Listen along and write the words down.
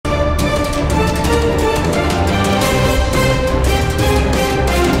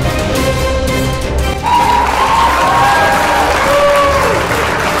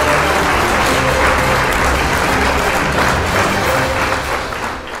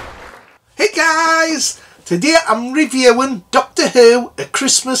Today I'm reviewing Doctor Who, A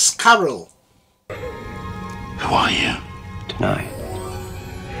Christmas Carol. Who are you? Tonight,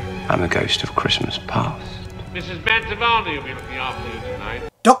 I'm a ghost of Christmas past. Mrs. Mantovani will be looking after you tonight.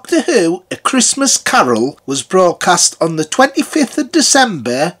 Doctor Who, A Christmas Carol was broadcast on the 25th of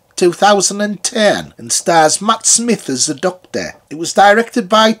December 2010 and stars Matt Smith as the Doctor. It was directed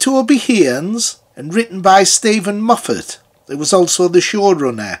by Toby Haynes and written by Stephen Moffat. There was also the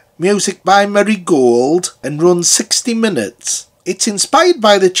showrunner. Music by Murray Gold and runs 60 minutes. It's inspired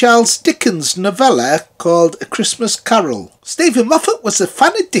by the Charles Dickens novella called A Christmas Carol. Stephen Moffat was a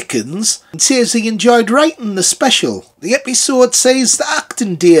fan of Dickens and says he enjoyed writing the special. The episode sees the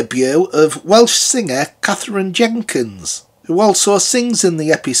acting debut of Welsh singer Katherine Jenkins, who also sings in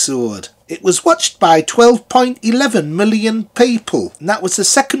the episode. It was watched by 12.11 million people, and that was the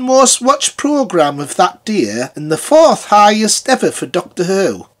second most watched programme of that day and the fourth highest ever for Doctor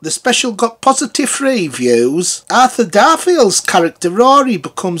Who. The special got positive reviews. Arthur Darvill's character Rory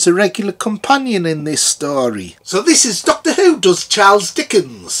becomes a regular companion in this story. So this is Doctor Who does Charles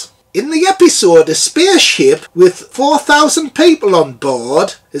Dickens. In the episode, a spaceship with 4,000 people on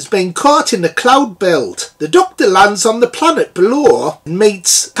board has been caught in a cloud belt. The Doctor lands on the planet below and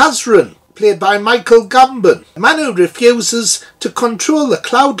meets Kazran, played by Gambon, a man who refuses to control the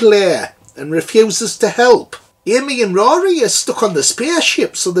cloud layer and refuses to help. Amy and Rory are stuck on the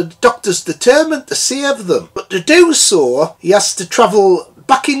spaceship, so the Doctor's determined to save them. But to do so, he has to travel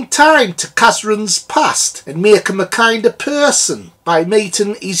back in time to Kazran's past and make him a kinder person by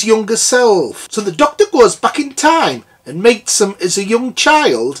meeting his younger self. So the Doctor goes back in time and meets him as a young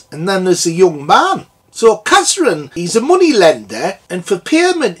child and then as a young man. So Kazran, he's a money lender, and for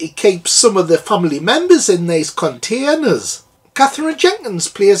payment he keeps some of the family members in these containers. Katherine Jenkins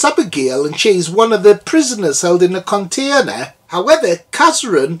plays Abigail and she's one of the prisoners held in a container. However,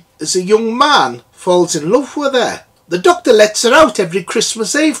 Kazran, as a young man, falls in love with her. The Doctor lets her out every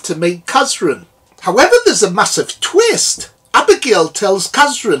Christmas Eve to meet Kazran. However, there's a massive twist. Abigail tells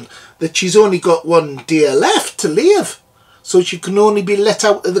Kazran that she's only got one day left to live, so she can only be let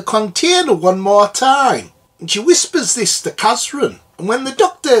out of the container one more time. And she whispers this to Kazran. And when the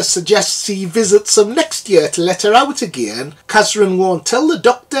Doctor suggests he visits him next year to let her out again, Kazran won't tell the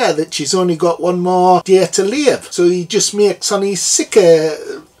Doctor that she's only got one more day to live, so he just makes on his sicker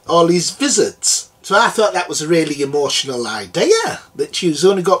all his visits. So I thought that was a really emotional idea, that she's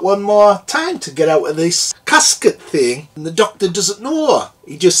only got one more time to get out of this casket thing, and the Doctor doesn't know.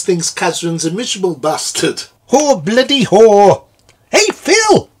 He just thinks Kazran's a miserable bastard. Ho bloody ho! Hey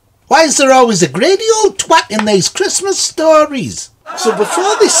Phil! Why is there always a grady old twat in these Christmas stories? So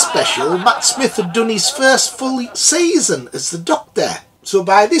before this special, Matt Smith had done his first full season as the Doctor. So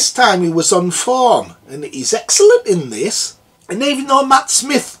by this time he was on form, and he's excellent in this. And even though Matt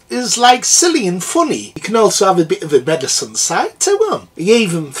Smith is like silly and funny, he can also have a bit of a medicine side to him. He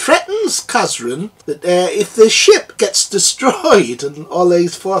even threatens Kazran that if the ship gets destroyed and all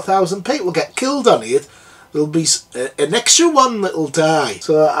these 4,000 people get killed on it, there'll be an extra one that'll die.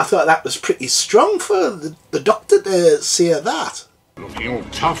 So I thought that was pretty strong for the Doctor to say that. Looking all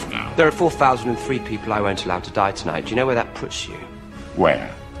tough now. There are 4,003 people I weren't allowed to die tonight. Do you know where that puts you?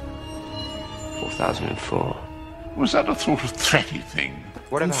 Where? 4,004. Was that a sort of threaty thing?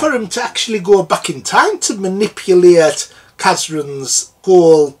 And for him to actually go back in time to manipulate Kazran's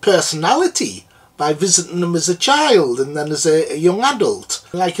whole personality by visiting him as a child and then as a young adult,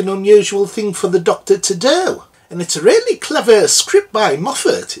 like an unusual thing for the Doctor to do. And it's a really clever script by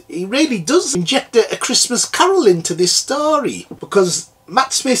Moffat. He really does inject a Christmas Carol into this story, because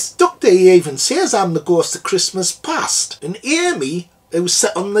Matt Smith's Doctor, he even says, I'm the ghost of Christmas past. And Amy, who's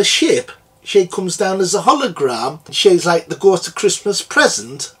set on the ship, she comes down as a hologram, and she's like the ghost of Christmas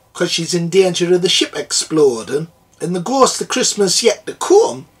present because she's in danger of the ship exploding. And the ghost of Christmas yet to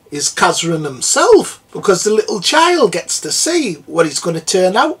come is Kazran himself, because the little child gets to see what he's going to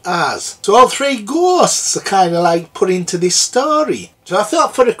turn out as. So all three ghosts are kind of like put into this story. So I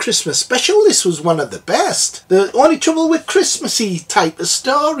thought for a Christmas special this was one of the best. The only trouble with Christmassy type of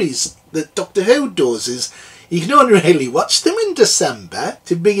stories that Doctor Who does is you can only really watch them in December.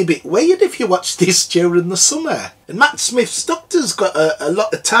 It'd be a bit weird if you watched this during the summer. And Matt Smith's Doctor's got a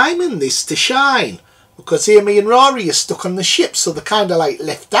lot of time in this to shine, because Amy and Rory are stuck on the ship, so they're kind of like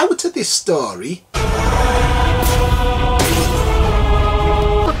left out of this story. What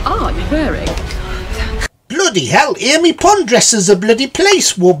are you wearing? Bloody hell, Amy Pondresser's a bloody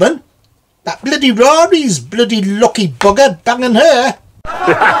police woman. That bloody Rory's bloody lucky bugger banging her.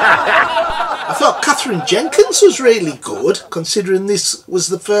 I thought Katherine Jenkins was really good, considering this was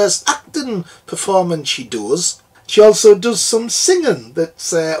the first acting performance she does. She also does some singing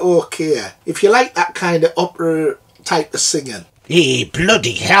that's okay, if you like that kind of opera type of singing. Hey,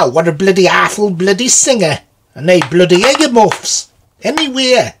 bloody hell, what a bloody awful bloody singer. And they bloody eggmuffs.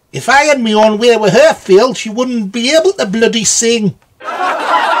 Anyway, if I had my own way with her, Phil, she wouldn't be able to bloody sing.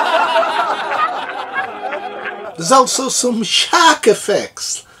 There's also some shark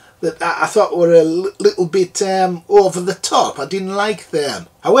effects that I thought were a little bit over the top. I didn't like them.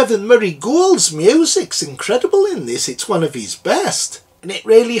 However, Murray Gould's music's incredible in this. It's one of his best. And it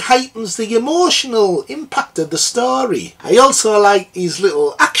really heightens the emotional impact of the story. I also like his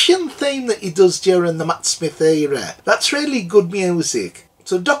little action theme that he does during the Matt Smith era. That's really good music.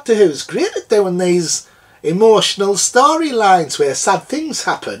 So Doctor Who's great at doing these emotional storylines where sad things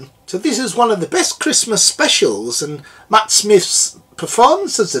happen. So this is one of the best Christmas specials, and Matt Smith's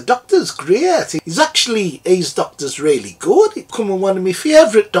performance as the Doctor's great. His Doctor's really good. It's becoming one of my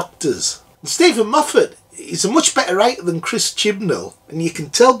favourite Doctors. And Stephen Moffat is a much better writer than Chris Chibnall, and you can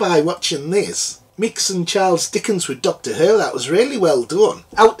tell by watching this. Mix and Charles Dickens with Doctor Who, that was really well done.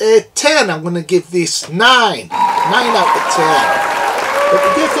 Out of 10, I'm going to give this 9. 9 out of 10. But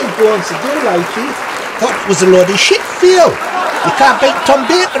the different ones, I do like it. That was a load of shit, Phil. You can't beat Tom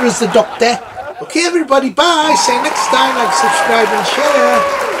Baker as the Doctor. Okay, everybody, bye. See you next time. Like, subscribe and share.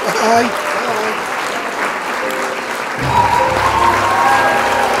 Bye.